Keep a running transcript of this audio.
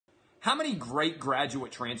How many great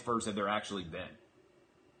graduate transfers have there actually been?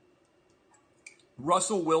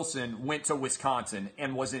 Russell Wilson went to Wisconsin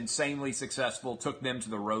and was insanely successful, took them to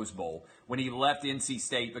the Rose Bowl when he left NC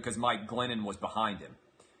State because Mike Glennon was behind him.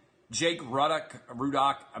 Jake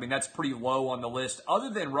Rudock, I mean, that's pretty low on the list. Other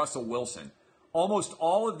than Russell Wilson, almost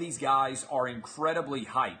all of these guys are incredibly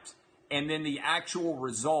hyped, and then the actual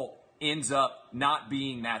result ends up not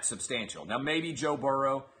being that substantial. Now, maybe Joe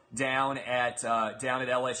Burrow down at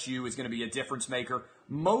LSU is going to be a difference maker.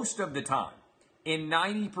 Most of the time, in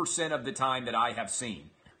 90% of the time that I have seen,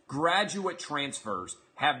 graduate transfers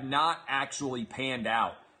have not actually panned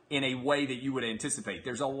out in a way that you would anticipate.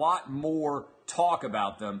 There's a lot more talk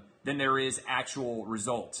about them than there is actual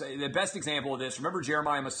results. The best example of this, remember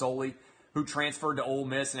Jeremiah Masoli, who transferred to Ole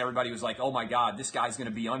Miss, and everybody was like, oh my God, this guy's going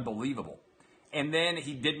to be unbelievable. And then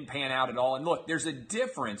he didn't pan out at all. And look, there's a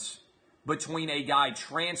difference between a guy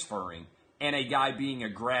transferring and a guy being a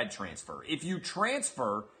grad transfer. If you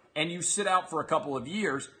transfer and you sit out for a couple of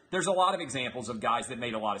years, there's a lot of examples of guys that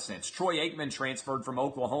made a lot of sense. Troy Aikman transferred from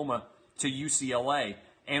Oklahoma to UCLA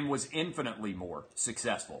and was infinitely more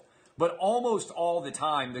successful. But almost all the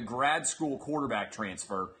time, the grad school quarterback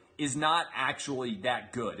transfer is not actually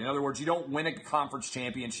that good. In other words, you don't win a conference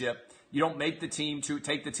championship. You don't make the team to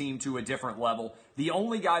take the team to a different level. The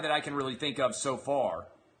only guy that I can really think of so far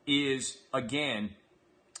is, again,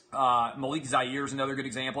 Malik Zaire is another good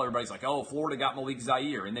example. Everybody's like, oh, Florida got Malik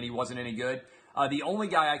Zaire, and then he wasn't any good. The only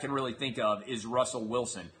guy I can really think of is Russell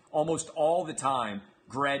Wilson. Almost all the time,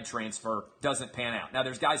 grad transfer doesn't pan out. Now,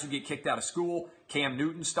 there's guys who get kicked out of school, Cam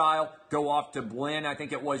Newton style, go off to Blinn, I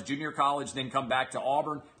think it was, junior college, then come back to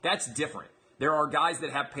Auburn. That's different. There are guys that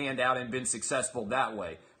have panned out and been successful that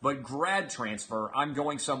way. But grad transfer, I'm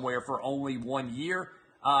going somewhere for only 1 year.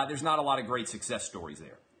 There's not a lot of great success stories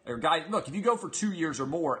there. Guys, look, if you go for 2 years or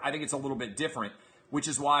more, I think it's a little bit different, which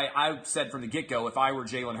is why I said from the get-go, if I were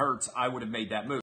Jalen Hurts, I would have made that move.